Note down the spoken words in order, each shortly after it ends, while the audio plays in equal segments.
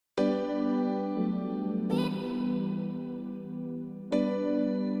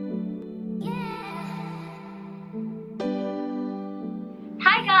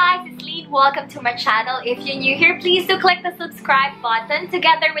welcome to my channel. If you're new here, please do click the subscribe button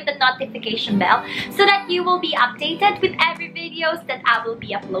together with the notification bell so that you will be updated with every videos that I will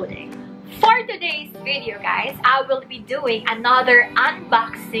be uploading. For today's video, guys, I will be doing another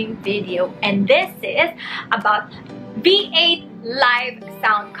unboxing video, and this is about V8 live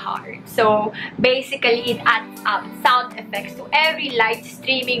sound card. So basically it adds up sound effects to every live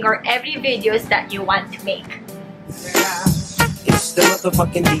streaming or every videos that you want to make. It's the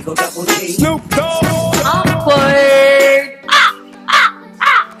motherfucking Eagle Double G. Snoop Dogg! Awkward!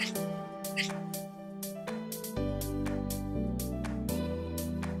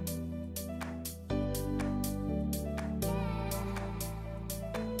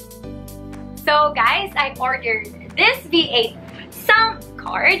 So guys, I ordered this V8 sound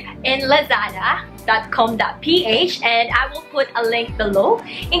card in lazada.com.ph, and I will put a link below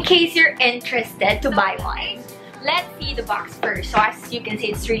in case you're interested to buy one. Let's see the box first. So as you can see,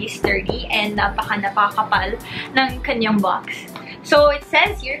 it's really sturdy and napakapal ng kanyang box. So it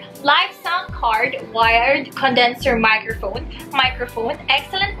says here, live sound card, wired condenser microphone,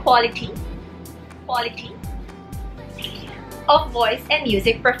 excellent quality of voice and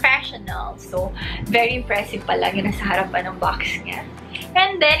music professional. So very impressive pala yung nasa harapan ng box niya.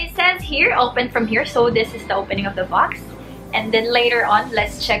 And then it says here, open from here. So this is the opening of the box. And then later on,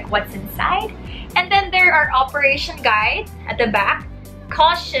 let's check what's inside. And then there are operation guide at the back,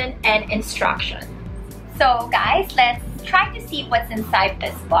 caution, and instruction. So guys, let's try to see what's inside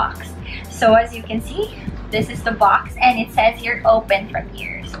this box. So as you can see, this is the box, and it says here, open from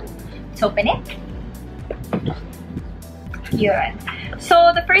here. So let's open it. Yun.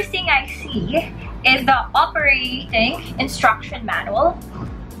 So the first thing I see is the operating instruction manual.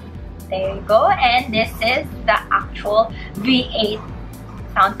 There you go. And this is the actual V8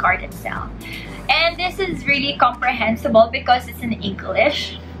 sound card itself. And this is really comprehensible because it's in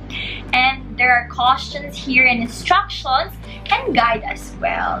English. And there are cautions here and instructions and guide as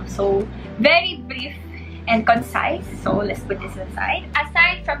well. So very brief and concise. So let's put this aside.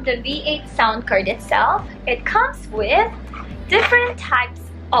 Aside from the V8 sound card itself, it comes with different types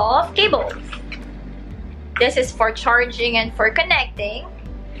of cables. This is for charging and for connecting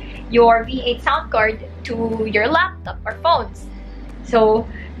your V8 sound card to your laptop or phones. So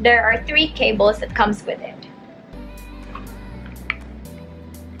there are 3 cables that comes with it.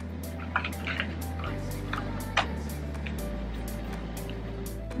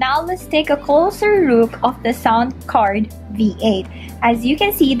 Now let's take a closer look of the sound card V8. As you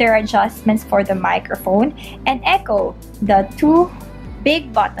can see, there are adjustments for the microphone and echo, the 2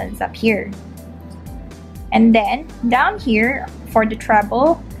 big buttons up here. And then down here for the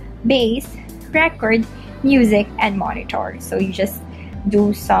treble, bass, record, music, and monitor. So you just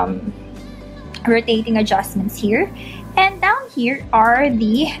do some rotating adjustments here. And down here are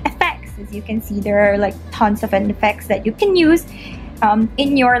the effects. As you can see, there are like tons of effects that you can use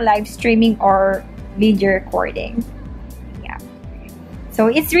in your live streaming or video recording. Yeah. So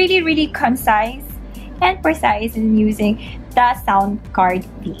it's really concise and precise in using the sound card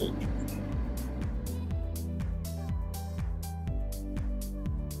V8.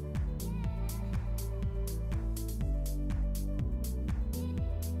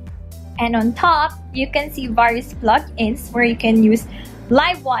 And on top, you can see various plugins where you can use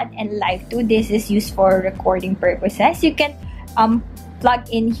Live 1 and Live 2. This is used for recording purposes. You can plug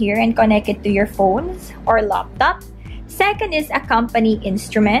in here and connect it to your phones or laptop. Second is accompany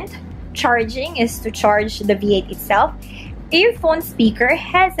instrument. Charging is to charge the V8 itself. Earphone speaker,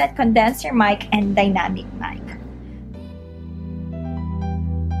 headset, condenser mic, and dynamic mic.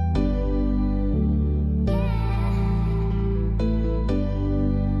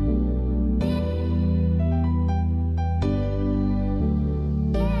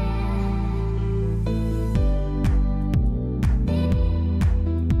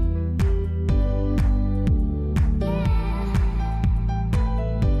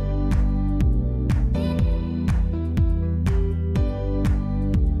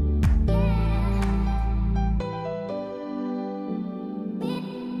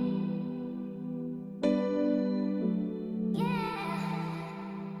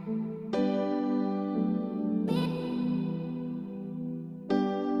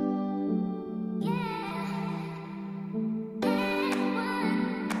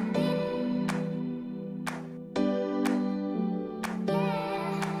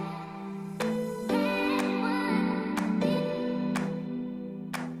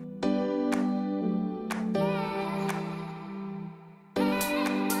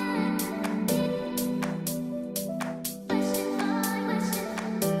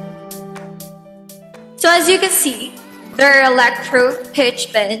 So as you can see, There are electro,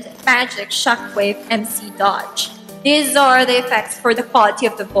 pitch bend, magic, shockwave, MC dodge. These are the effects for the quality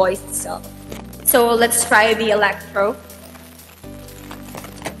of the voice itself. So let's try the electro.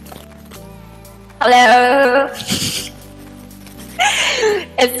 Hello.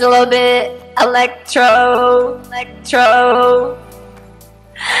 It's a little bit electro.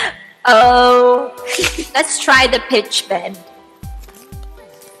 Oh, let's try the pitch bend.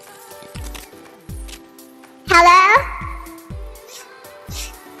 Hello?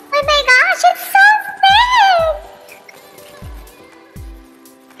 Oh my gosh, it's so big!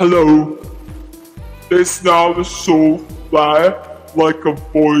 Hello. This now is so flat, like a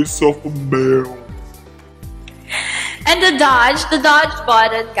voice of a male. And the dodge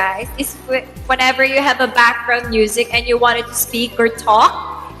button, guys, is whenever you have a background music and you want it to speak or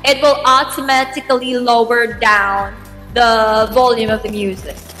talk, it will automatically lower down the volume of the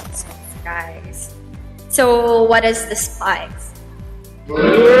music. So, guys. So what is the spikes?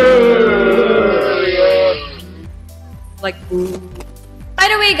 Like, ooh. By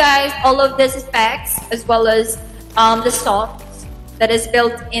the way, guys, all of these effects, as well as the songs that is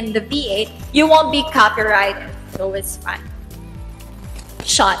built in the V8, you won't be copyrighted, so it's fine.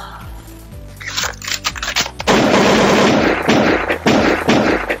 Shot.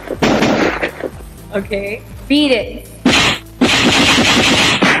 Okay, beat it.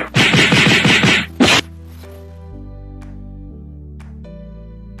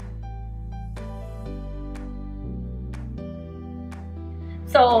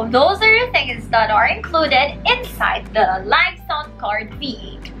 So those are the things that are included inside the Live Sound Card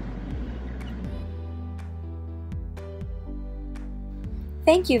V8.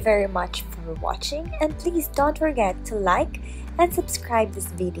 Thank you very much for watching, and please don't forget to like and subscribe this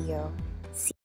video.